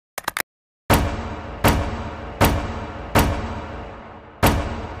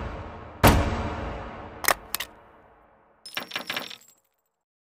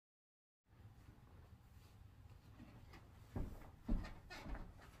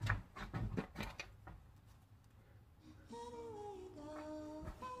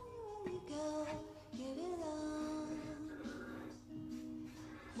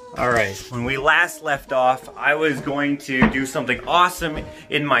Alright, when we last left off, I was going to do something awesome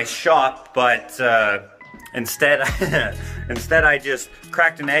in my shop, but instead I just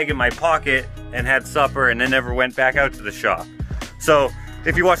cracked an egg in my pocket and had supper and then never went back out to the shop. So,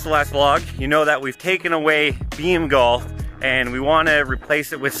 if you watched the last vlog, you know that we've taken away beam golf and we want to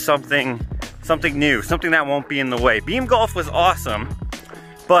replace it with something new, something that won't be in the way. Beam golf was awesome,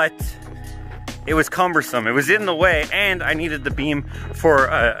 but it was cumbersome, it was in the way, and I needed the beam for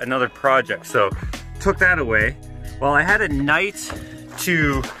another project, so took that away. Well, I had a night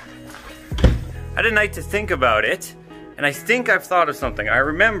to think about it, and I think I've thought of something. I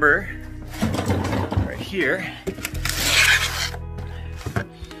remember right here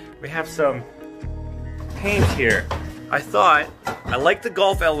we have some paint here. I thought I like the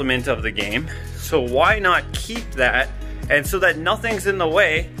golf element of the game, so why not keep that, and so that nothing's in the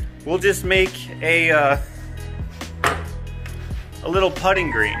way, we'll just make a little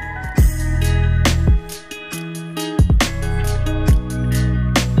putting green.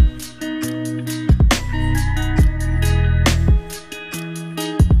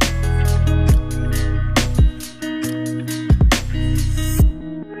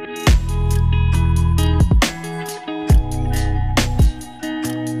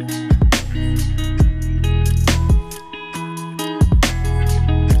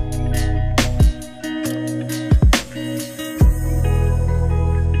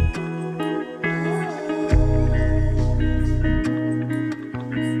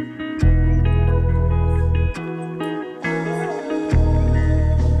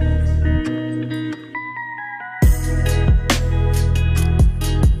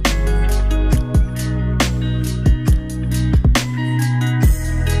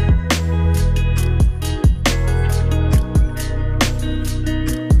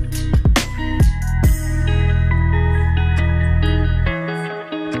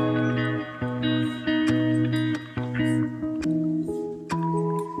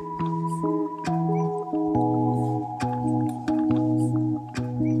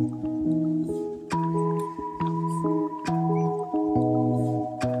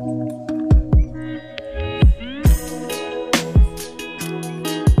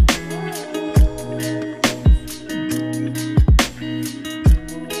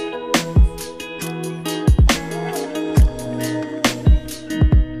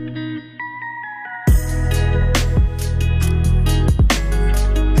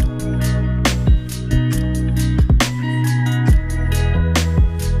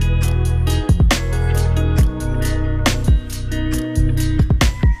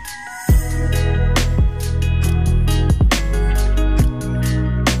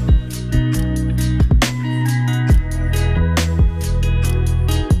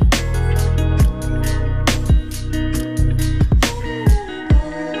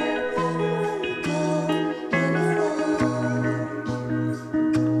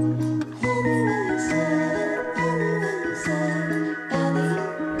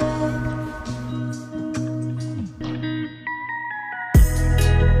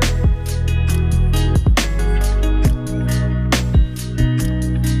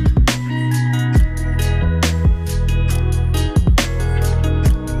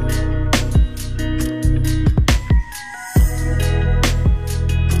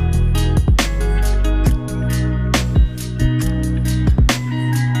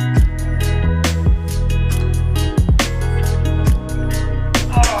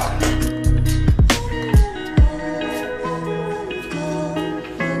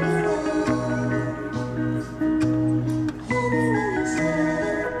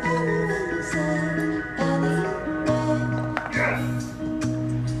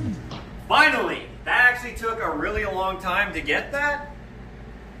 Finally! That actually took a really long time to get that,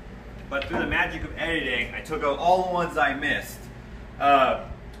 but through the magic of editing, I took out all the ones I missed. I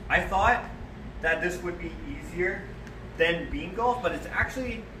thought that this would be easier than beam golf, but it's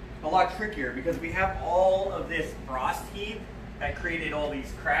actually a lot trickier because we have all of this frost heave that created all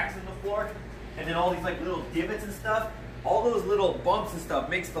these cracks in the floor, and then all these like little divots and stuff. All those little bumps and stuff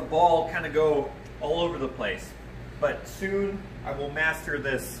makes the ball kind of go all over the place. But soon I will master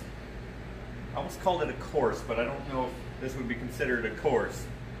this. I almost called it a course, but I don't know if this would be considered a course.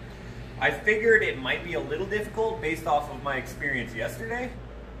 I figured it might be a little difficult based off of my experience yesterday.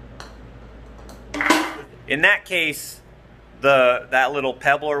 In that case, that little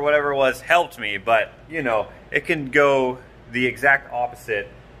pebble or whatever it was helped me, but you know, it can go the exact opposite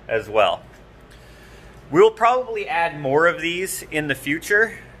as well. We'll probably add more of these in the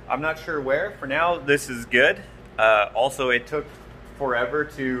future. I'm not sure where. For now, this is good. Also, it took forever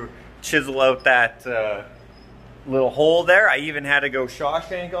to chisel out that little hole there. I even had to go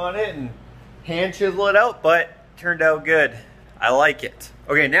Shawshank on it and hand chisel it out, but turned out good. I like it.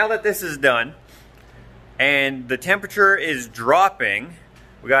 Okay, now that this is done and the temperature is dropping,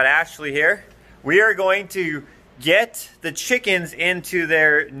 we got Ashley here. We are going to get the chickens into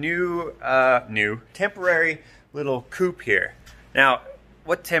their new temporary little coop here. Now,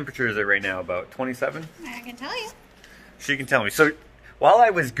 what temperature is it right now? About 27? I can tell you. She can tell me. So while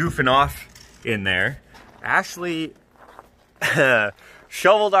I was goofing off in there, Ashley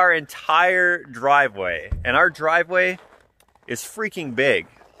shoveled our entire driveway. And our driveway is freaking big,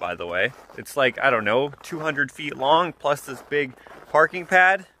 by the way. It's like, I don't know, 200 feet long plus this big parking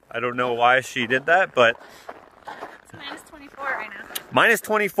pad. I don't know why she did that, but... It's minus 24 right now. Minus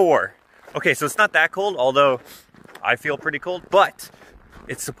 24. Okay, so it's not that cold, although I feel pretty cold, but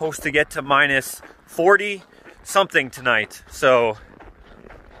it's supposed to get to minus 40 something tonight, so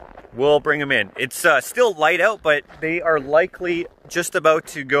we'll bring them in. It's still light out, but they are likely just about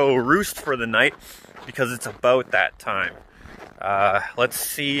to go roost for the night because it's about that time. Let's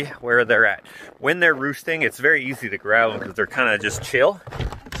see where they're at. When they're roosting, it's very easy to grab them because they're kind of just chill.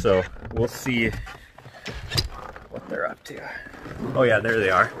 So we'll see what they're up to. Oh yeah, there they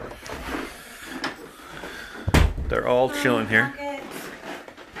are. They're all chilling here.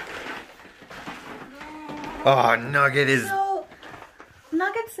 Oh, Nugget is... So,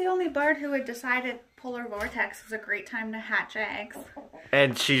 Nugget's the only bird who had decided polar vortex was a great time to hatch eggs.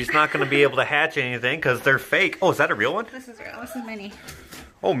 And she's not going to be able to hatch anything because they're fake. Oh, is that a real one? This is real. This is Minnie.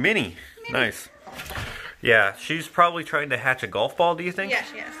 Oh, Minnie. Nice. Yeah, she's probably trying to hatch a golf ball, do you think? Yeah,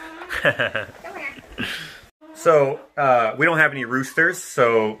 she is. Come here. So, we don't have any roosters,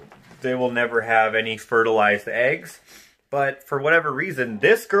 so they will never have any fertilized eggs. But for whatever reason,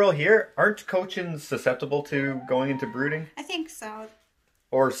 this girl here, aren't cochins susceptible to going into brooding? I think so.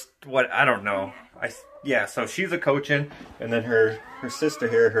 Or what, I don't know. Yeah, so she's a cochin, and then her sister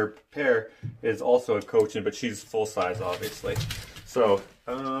here, her pair, is also a cochin, but she's full size, obviously. So,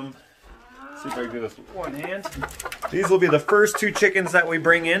 let's see if I can do this with one hand. These will be the first 2 chickens that we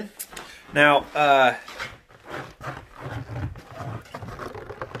bring in. Now,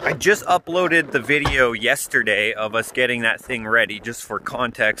 I just uploaded the video yesterday of us getting that thing ready, just for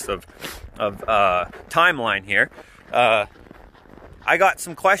context of timeline here. I got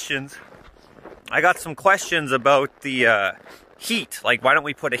some questions. About the heat. Like, why don't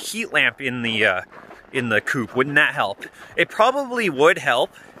we put a heat lamp in the coop? Wouldn't that help? It probably would help.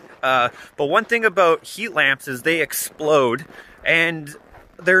 But one thing about heat lamps is they explode, and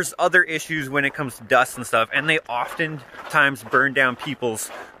there's other issues when it comes to dust and stuff, and they oftentimes burn down people's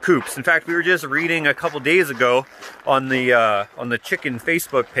coops. In fact, we were just reading a couple days ago on the chicken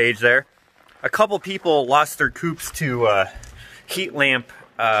Facebook page there, a couple people lost their coops to heat lamp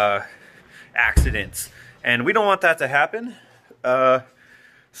accidents, and we don't want that to happen.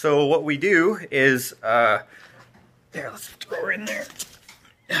 So what we do is, there, let's throw her in there.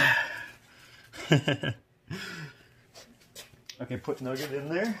 Okay, put Nugget in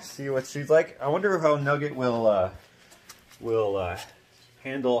there, see what she's like. I wonder how Nugget will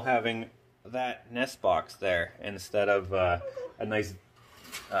handle having that nest box there instead of a nice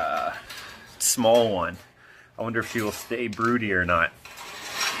small one. I wonder if she will stay broody or not.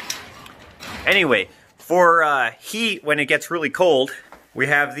 Anyway, for heat when it gets really cold, we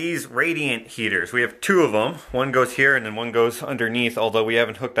have these radiant heaters. We have 2 of them. One goes here and then one goes underneath, although we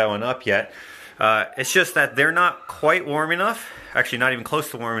haven't hooked that one up yet. It's just that they're not quite warm enough, actually not even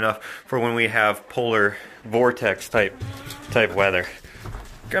close to warm enough, for when we have polar vortex type weather.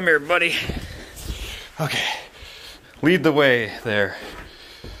 Come here, buddy. Okay, lead the way there,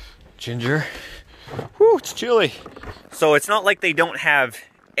 Ginger. Whew, it's chilly. So it's not like they don't have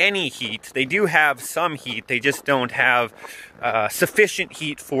any heat. They do have some heat. They just don't have sufficient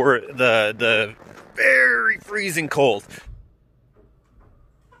heat for the very freezing cold.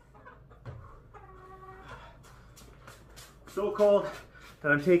 So cold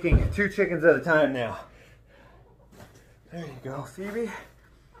that I'm taking 2 chickens at a time now. There you go, Phoebe.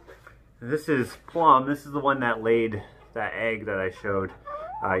 And this is Plum. This is the one that laid that egg that I showed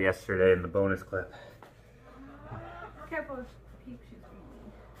yesterday in the bonus clip. Careful with peep she's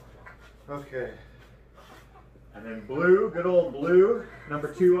being. Okay. And then Blue, good old Blue,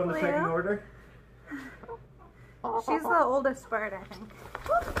 number 2 on the second order. She's the oldest bird, I think.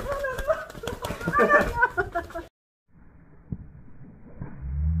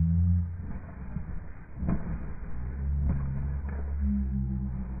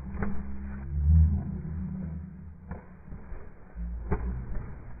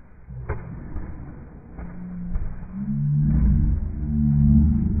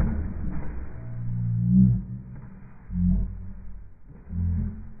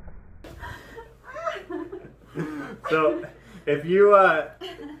 So if you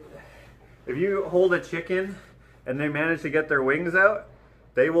hold a chicken and they manage to get their wings out,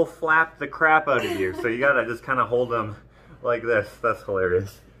 they will flap the crap out of you. So you gotta just kind of hold them like this. That's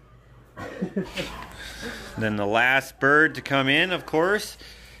hilarious. Then the last bird to come in, of course,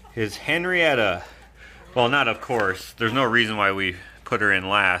 is Henrietta. Well, not of course. There's no reason why we put her in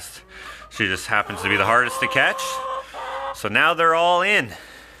last. She just happens to be the hardest to catch. So now they're all in.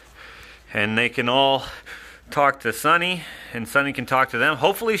 And they can all talk to Sunny, and Sunny can talk to them.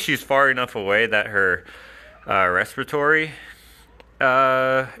 Hopefully she's far enough away that her respiratory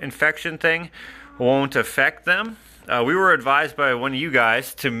infection thing won't affect them. We were advised by one of you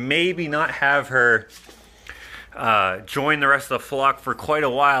guys to maybe not have her join the rest of the flock for quite a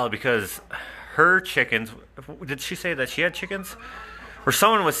while because her chickens, did she say that she had chickens? Or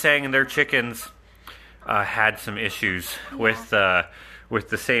someone was saying their chickens had some issues with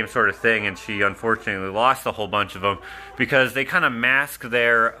the same sort of thing, and she unfortunately lost a whole bunch of them because they kind of mask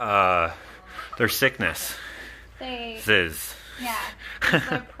their sickness. Ziz. Yeah,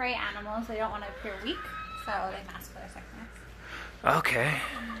 they're prey animals. They don't want to appear weak, so they mask their sickness. Okay.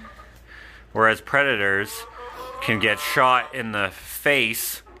 Whereas predators can get shot in the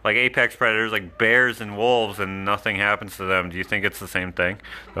face, like apex predators, like bears and wolves, and nothing happens to them. Do you think it's the same thing?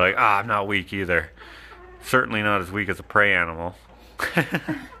 They're like, I'm not weak either. Certainly not as weak as a prey animal. They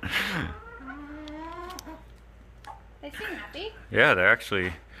seem happy. Yeah, they're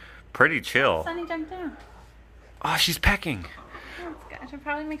actually pretty chill. Sunny jumped down. Oh, she's pecking. That's good. It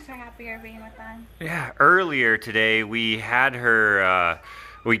probably makes her happier being with them. Yeah, earlier today we had her,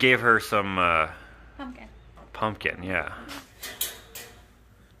 we gave her some Pumpkin. Pumpkin, yeah.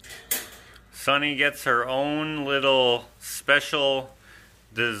 Sunny gets her own little special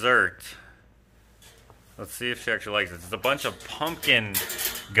dessert. Let's see if she actually likes it. It's a bunch of pumpkin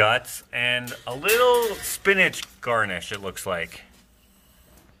guts and a little spinach garnish, it looks like.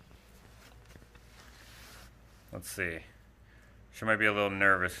 Let's see. She might be a little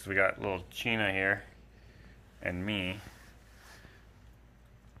nervous because we got little China here and me.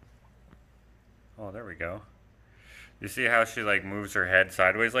 Oh, there we go. You see how she like moves her head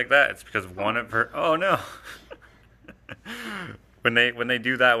sideways like that? It's because one of her, oh no. When they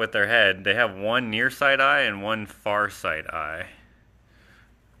do that with their head, they have one near side eye and one far side eye.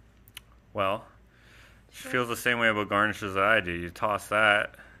 Well, she feels the same way about garnishes that I do. You toss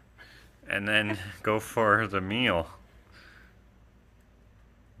that and then go for the meal.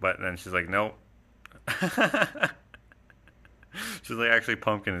 But then she's like, nope. She's like, actually,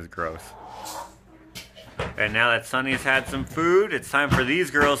 pumpkin is gross. And now that Sunny's had some food, it's time for these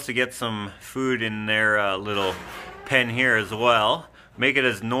girls to get some food in their little pen here as well. Make it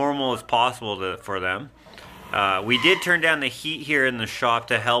as normal as possible for them. We did turn down the heat here in the shop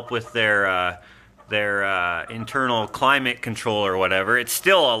to help with their internal climate control or whatever. It's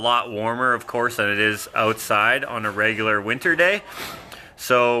still a lot warmer, of course, than it is outside on a regular winter day.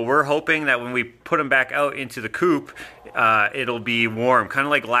 So we're hoping that when we put them back out into the coop, it'll be warm. Kind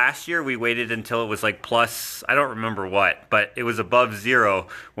of like last year, we waited until it was like plus, I don't remember what, but it was above 0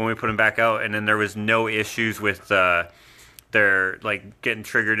 when we put them back out, and then there was no issues with their like getting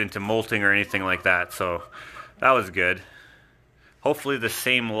triggered into molting or anything like that. So that was good. Hopefully the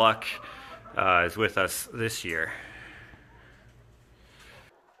same luck is with us this year.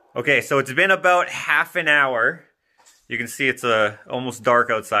 Okay, so it's been about half an hour. You can see it's almost dark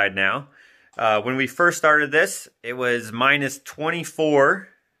outside now. When we first started this, it was minus 24.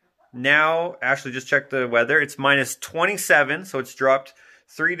 Now, Ashley just checked the weather. It's minus 27, so it's dropped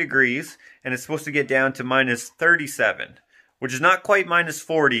 3 degrees. And it's supposed to get down to minus 37, which is not quite minus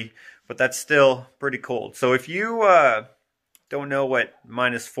 40, but that's still pretty cold. So if you don't know what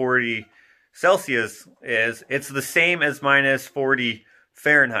minus 40 Celsius is, it's the same as minus 40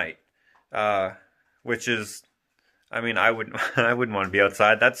 Fahrenheit, which is... I mean, I wouldn't want to be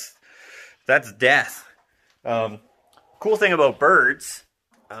outside. That's death. Cool thing about birds,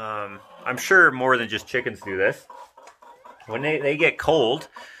 I'm sure more than just chickens do this. When they get cold,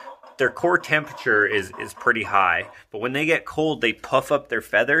 their core temperature is pretty high. But when they get cold, they puff up their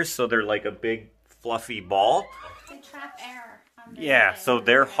feathers, so they're like a big fluffy ball. They trap air. Yeah, so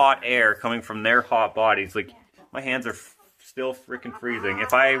their hot air coming from their hot bodies. Like, my hands are still freaking freezing.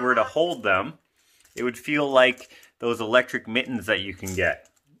 If I were to hold them, it would feel like those electric mittens that you can get.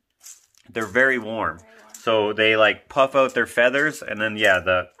 They're very warm. So they like puff out their feathers, and then yeah,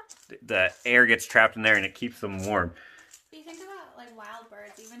 the air gets trapped in there and it keeps them warm. But you think about like wild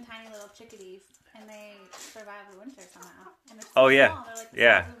birds, even tiny little chickadees, and they survive the winter somehow. And they're so yeah. small. They're like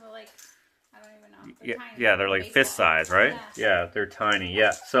yeah. Like, I don't even know. They're tiny, they're like fist size, right? Yeah, they're tiny.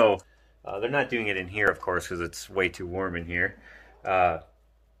 Yeah. So They're not doing it in here, of course, because it's way too warm in here.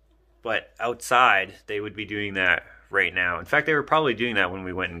 But outside, they would be doing that right now. In fact, they were probably doing that when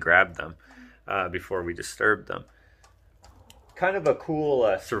we went and grabbed them before we disturbed them. Kind of a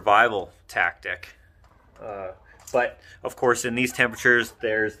cool survival tactic. But, of course, in these temperatures,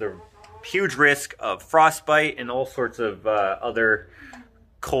 there's the huge risk of frostbite and all sorts of other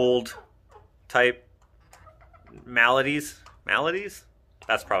cold-type maladies. Maladies?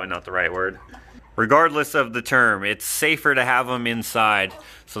 That's probably not the right word. Regardless of the term, it's safer to have them inside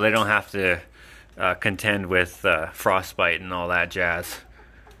so they don't have to contend with frostbite and all that jazz.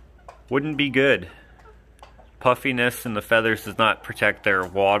 Wouldn't be good. Puffiness in the feathers does not protect their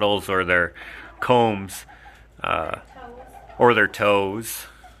wattles or their combs or their toes.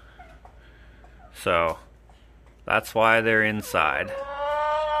 So that's why they're inside.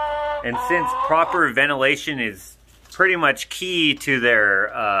 And since proper ventilation is pretty much key to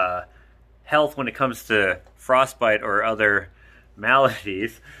their health when it comes to frostbite or other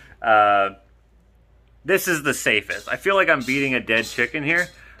maladies, this is the safest. I feel like I'm beating a dead chicken here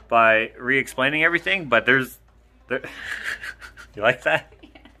by re-explaining everything, but there you like that?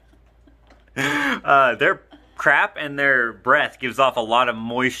 Their crap and their breath gives off a lot of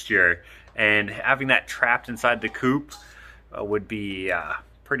moisture, and having that trapped inside the coop would be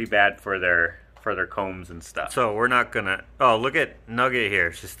pretty bad for their combs and stuff. So we're not gonna, oh, look at Nugget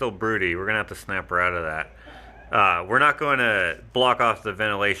here. She's still broody. We're gonna have to snap her out of that. We're not going to block off the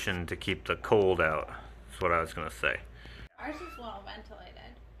ventilation to keep the cold out. That's what I was gonna say. Ours is well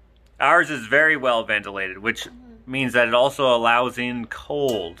ventilated. Ours is very well ventilated, which means that it also allows in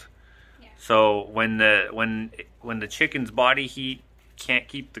cold. Yeah. So when the chicken's body heat can't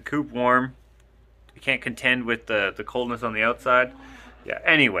keep the coop warm, it can't contend with the coldness on the outside. Yeah,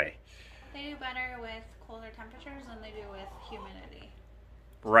 anyway. They do better with colder temperatures than they do with humidity.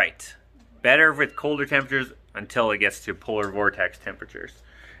 Right. Better with colder temperatures until it gets to polar vortex temperatures.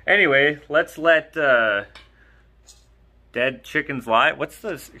 Anyway, let's let dead chickens lie. What's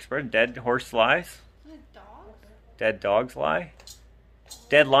the expression? Dead horse lies? Dogs? Dead dogs lie?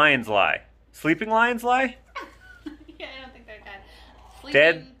 Dead lions lie. Sleeping lions lie? Yeah, I don't think they're dead.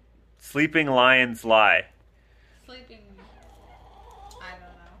 Dead sleeping lions lie. Sleeping... I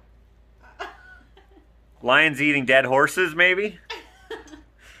don't know. Lions eating dead horses, maybe?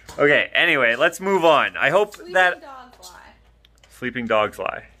 Okay, anyway, let's move on. I hope Sleeping that... dogs lie. Sleeping dogs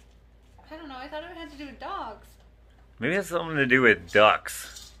lie. I don't know, I thought it had to do with dogs. Maybe it has something to do with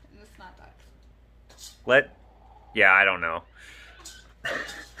ducks. It's not ducks. Yeah, I don't know.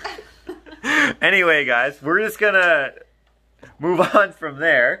 Anyway, guys, we're just gonna move on from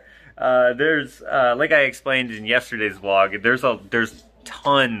there. There's, like I explained in yesterday's vlog, there's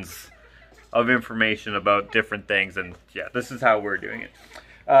tons of information about different things, and yeah, this is how we're doing it.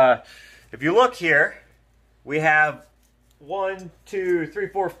 If you look here, we have 1, 2, 3,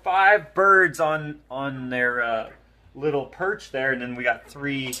 4, 5 birds on their little perch there, and then we got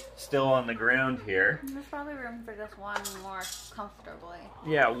 3 still on the ground here. There's probably room for just one more comfortably.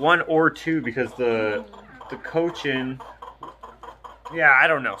 Yeah, 1 or 2 because the cochin. Yeah, I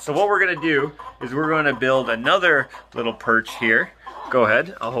don't know. So what we're gonna do is we're gonna build another little perch here. Go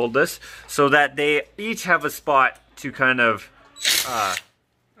ahead, I'll hold this so that they each have a spot to kind of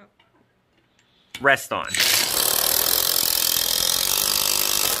rest on.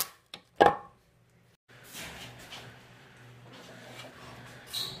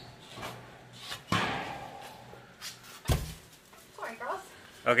 Sorry, girls.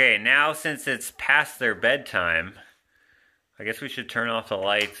 Okay, now since it's past their bedtime, I guess we should turn off the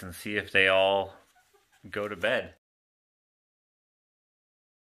lights and see if they all go to bed.